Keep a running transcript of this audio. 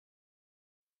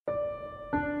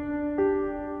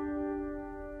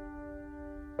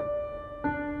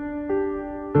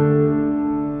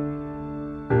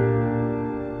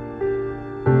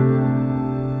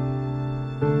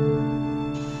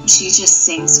She just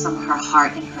sings from her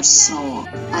heart and her soul.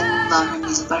 I love her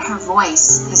music, but her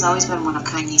voice has always been one of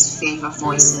Kanye's favorite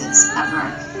voices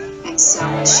ever. And so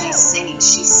when she's singing,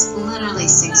 she literally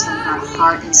sings from her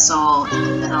heart and soul in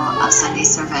the middle of Sunday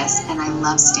service. And I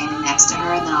love standing next to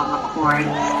her, and then I'll record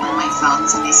on my phone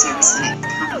Sunday service, and it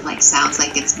kind of like sounds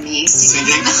like it's me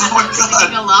singing,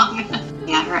 singing along.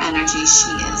 Yeah, her energy,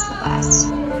 she is the best.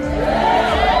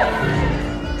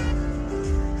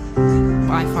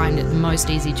 I find it the most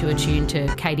easy to attune to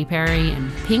Katy Perry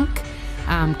and Pink.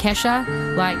 Kesha,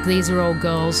 like these are all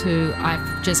girls who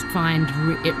I just find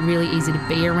it really easy to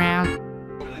be around.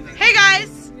 Hey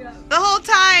guys, the whole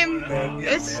time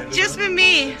it's just been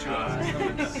me,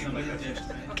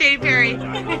 Katy Perry.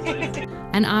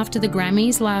 And after the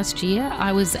Grammys last year,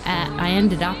 I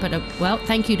ended up at well,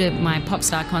 thank you to my pop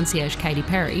star concierge Katy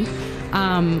Perry,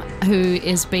 who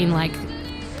has been like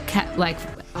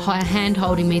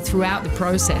hand-holding me throughout the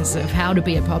process of how to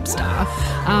be a pop star.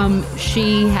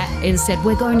 She said,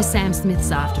 we're going to Sam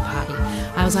Smith's after party.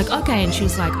 I was like, okay, and she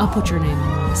was like, I'll put your name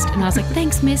on the list. And I was like,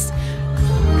 thanks, miss.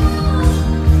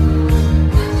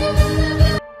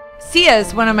 Sia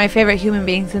is one of my favorite human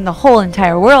beings in the whole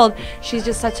entire world. She's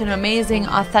just such an amazing,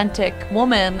 authentic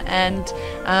woman, and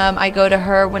I go to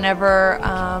her whenever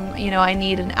you know, I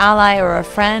need an ally or a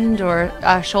friend or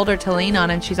a shoulder to lean on,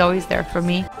 and she's always there for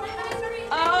me.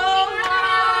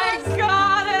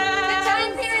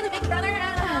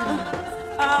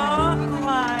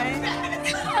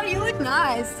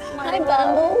 Nice. Hi,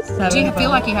 Bumbles. Do you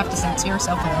feel like you have to censor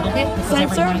yourself a little bit because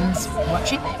everyone's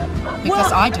watching?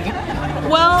 Because I do.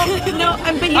 Well, no,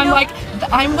 but you I'm know, like,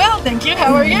 I'm well, thank you.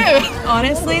 How are you?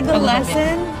 honestly, the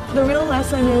real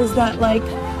lesson is that, like,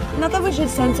 not that we should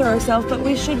censor ourselves, but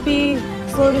we should be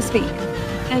slow to speak.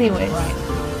 Anyways,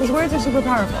 because words are super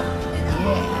powerful.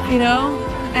 Yeah. You know,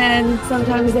 and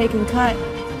sometimes they can cut,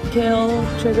 kill,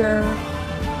 trigger.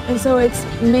 And so it's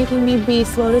making me be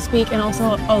slow to speak and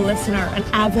also a listener, an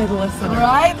avid listener.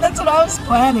 Right? That's what I was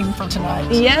planning for tonight.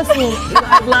 Yes, well,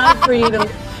 I'd love for you to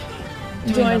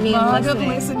join me in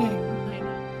listening.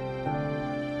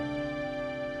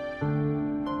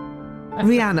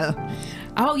 Rihanna.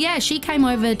 Oh yeah, she came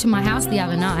over to my house the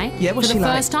other night for the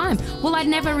first time. Well, I'd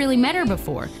never really met her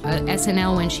before. At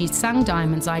SNL, when she sung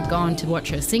Diamonds, I'd gone to watch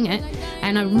her sing it,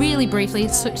 and I really briefly,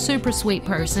 super sweet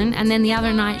person. And then the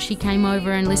other night she came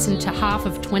over and listened to half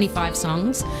of 25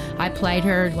 songs. I played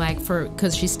her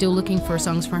because she's still looking for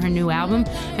songs for her new album,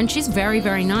 and she's very,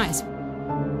 very nice.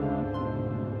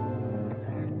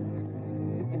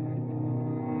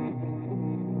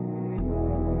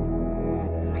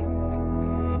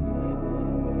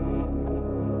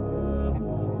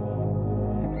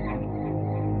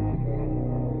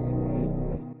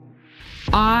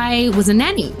 I was a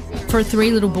nanny for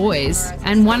 3 little boys,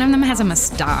 and one of them has a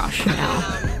moustache now.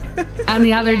 And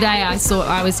the other day I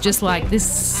was just like,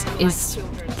 this is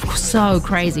so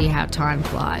crazy how time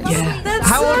flies. Yeah.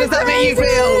 How old does that make you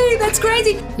feel? That's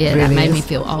crazy. Yeah, that made me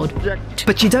feel old.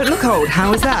 But you don't look old.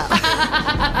 How is that?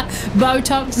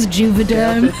 Botox,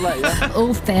 Juvederm,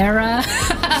 Ulthera,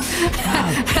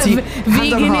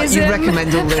 veganism. Heart, you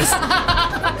recommend all this.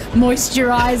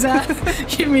 Moisturizer,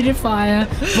 humidifier,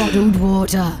 bottled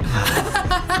water.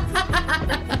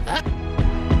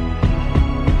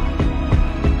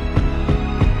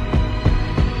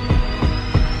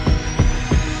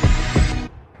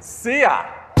 Sia.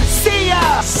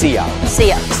 Sia. Sia.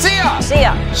 Sia. Sia.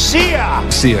 Sia. Sia.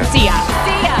 Sia.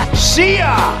 Sia.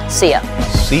 Sia. Sia.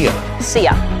 Sia.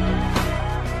 Sia.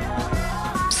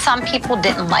 Some people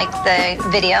didn't like the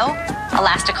video,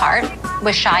 Elastic Heart,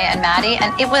 with Shia and Maddie,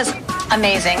 and it was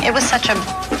amazing. It was such a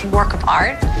work of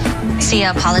art.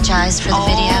 Sia apologized for the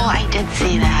video. Oh, I did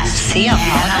see that. Sia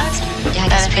apologized? Yeah, I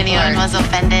guess that opinion was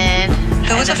offended.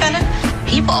 Who was offended?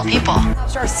 People.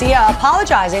 Star Sia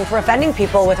apologizing for offending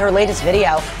people with her latest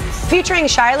video, featuring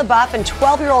Shia LaBeouf and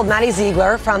 12-year-old Maddie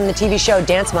Ziegler from the TV show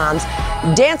Dance Moms,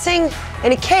 dancing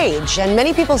in a cage. And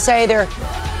many people say their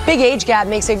big age gap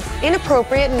makes it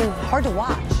inappropriate and hard to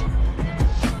watch.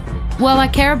 Well, I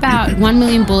care about 1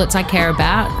 Million Bullets. I care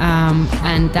about,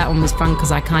 and that one was fun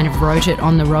because I kind of wrote it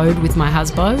on the road with my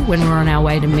husband when we were on our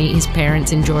way to meet his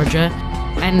parents in Georgia,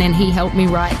 and then he helped me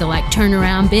write the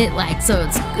turnaround bit. So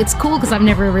it's cool because I've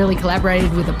never really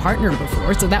collaborated with a partner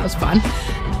before, so that was fun.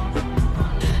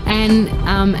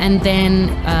 And then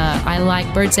I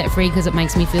like Bird Set Free because it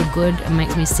makes me feel good. It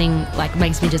makes me sing,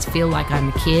 makes me just feel like I'm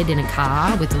a kid in a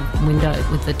car with the window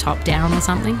with the top down or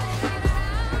something.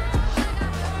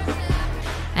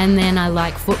 And then I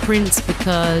like Footprints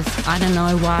because I don't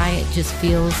know why, it just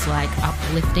feels like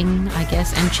uplifting, I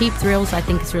guess. And Cheap Thrills I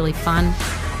think is really fun.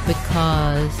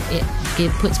 because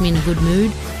it puts me in a good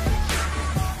mood.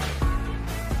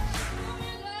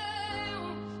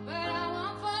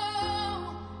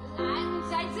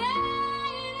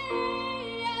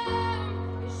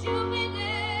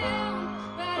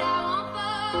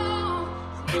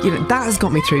 You know, that has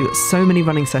got me through so many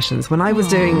running sessions. When I was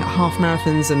doing half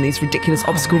marathons and these ridiculous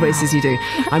obstacle races you do,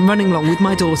 I'm running along with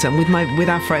my daughter and with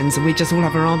our friends, and we just all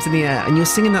have our arms in the air, and you're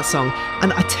singing that song,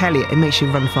 and I tell you, it makes you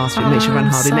run faster, it makes you run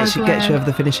harder, it makes you get you over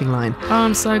the finishing line. Oh,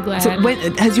 I'm so glad. So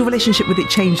has your relationship with it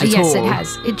changed at all? Yes, it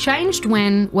has. It changed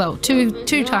when, well, two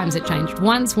times it changed.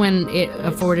 Once when it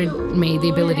afforded me the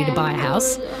ability to buy a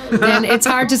house. Then it's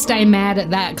hard to stay mad at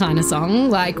that kind of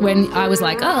song. Like when I was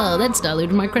like, oh, that's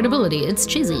diluted my credibility, it's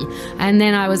cheesy. And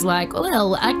then I was like,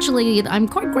 well, actually, I'm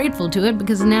quite grateful to it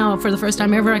because now, for the first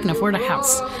time ever, I can afford a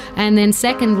house. And then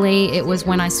secondly, it was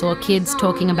when I saw kids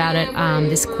talking about it.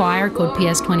 This choir called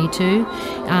PS22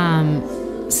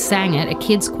 sang it, a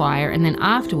kids choir, and then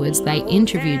afterwards they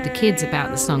interviewed the kids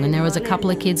about the song. And there was a couple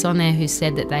of kids on there who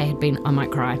said that they had been, I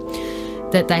might cry,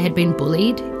 that they had been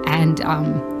bullied, and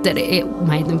that it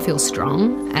made them feel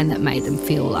strong, and that made them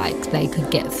feel like they could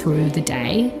get through the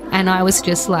day. And I was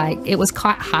just like, it was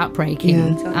quite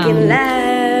heartbreaking. Talking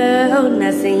loud,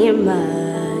 not saying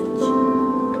much.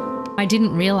 I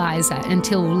didn't realize that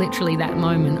until literally that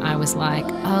moment. I was like,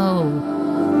 oh.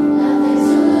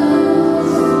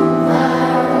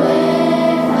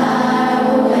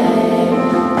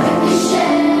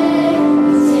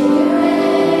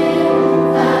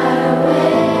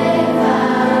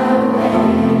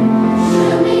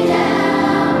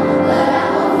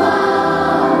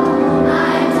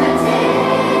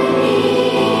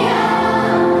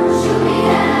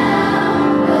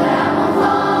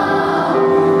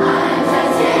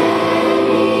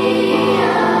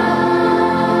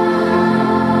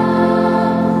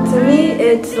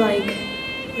 It's like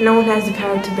no one has the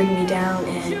power to bring me down,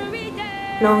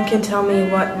 and no one can tell me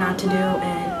what not to do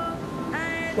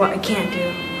and what I can't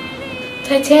do.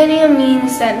 Titanium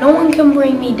means that no one can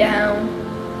bring me down,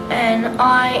 and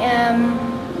I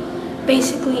am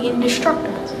basically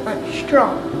indestructible. I'm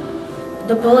strong.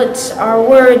 The bullets are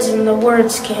words, and the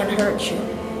words can't hurt you.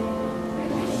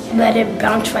 Let it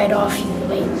bounce right off you,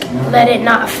 like let it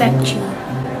not affect you.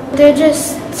 They're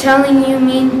just telling you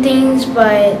mean things,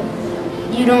 but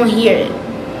you don't hear it.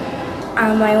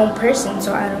 I'm my own person,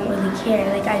 so I don't really care.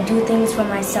 Like, I do things for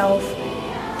myself.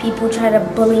 People try to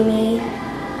bully me.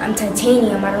 I'm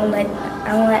titanium. I don't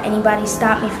let anybody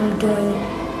stop me from doing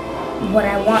what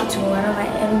I want to. I don't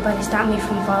let anybody stop me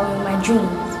from following my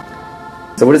dreams.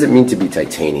 So what does it mean to be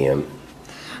titanium?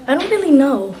 I don't really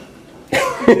know.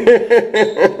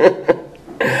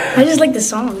 I just like the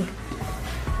song.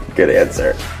 Good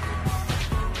answer.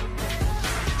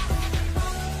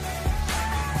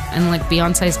 And like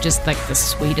Beyonce's just like the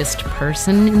sweetest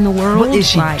person in the world. What, is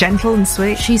she like, gentle and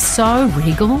sweet? She's so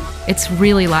regal. It's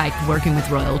really like working with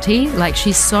royalty. Like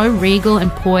she's so regal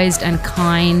and poised and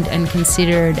kind and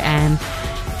considered, and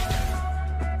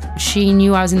she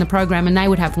knew I was in the program and they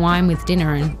would have wine with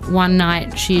dinner, and one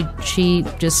night she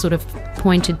just sort of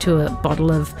pointed to a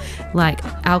bottle of like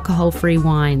alcohol-free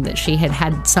wine that she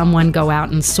had someone go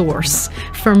out and source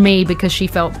for me because she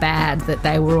felt bad that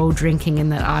they were all drinking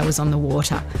and that I was on the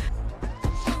water.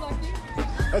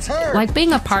 That's her. Like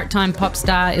being a part-time pop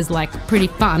star is like pretty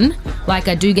fun. Like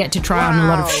I do get to try on a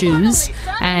lot of shoes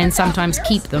and sometimes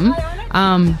keep them.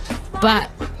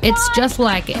 But it's just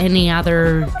like any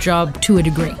other job to a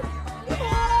degree.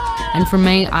 And for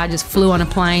me, I just flew on a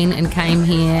plane and came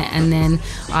here, and then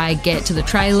I get to the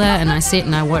trailer and I sit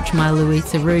and I watch my Louis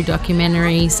Theroux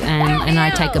documentaries, and I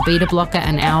take a beta blocker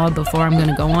an hour before I'm going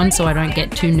to go on so I don't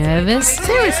get too nervous.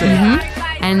 Seriously? Mm-hmm.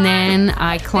 And then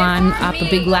I climb up a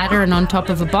big ladder and on top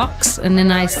of a box, and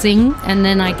then I sing, and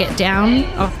then I get down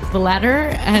off the ladder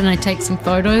and I take some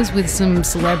photos with some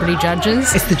celebrity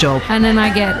judges. It's the job. And then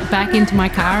I get back into my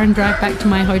car and drive back to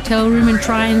my hotel room and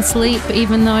try and sleep,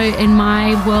 even though in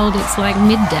my world it's like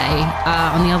midday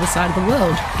on the other side of the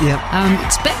world. Yeah.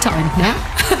 It's bedtime now.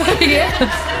 Yeah.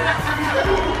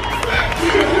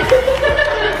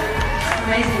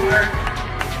 Amazing work.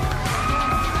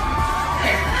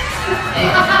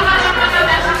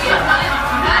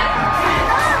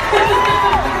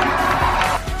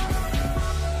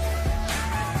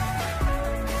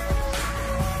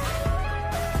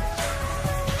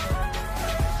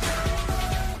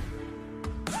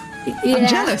 I'm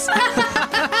jealous.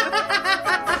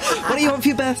 What do you want for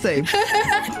your birthday?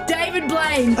 David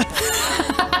Blaine.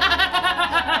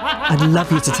 I'd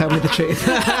love you to tell me the truth.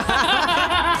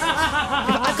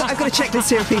 I've got a checklist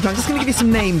here of people. I'm just going to give you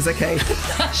some names, okay?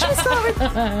 Should we start with...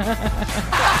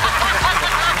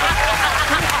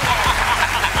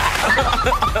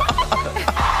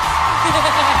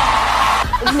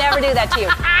 Would never do that to you.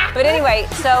 But anyway,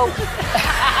 so.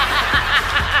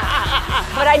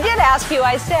 But I did ask you,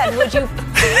 I said, would you.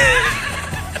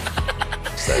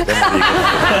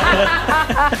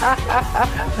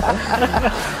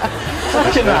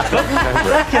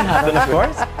 Can happen, of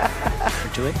course.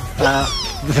 Do it.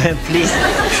 Please.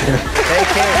 Take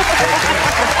care.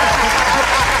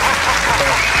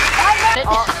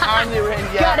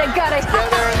 Got it. Together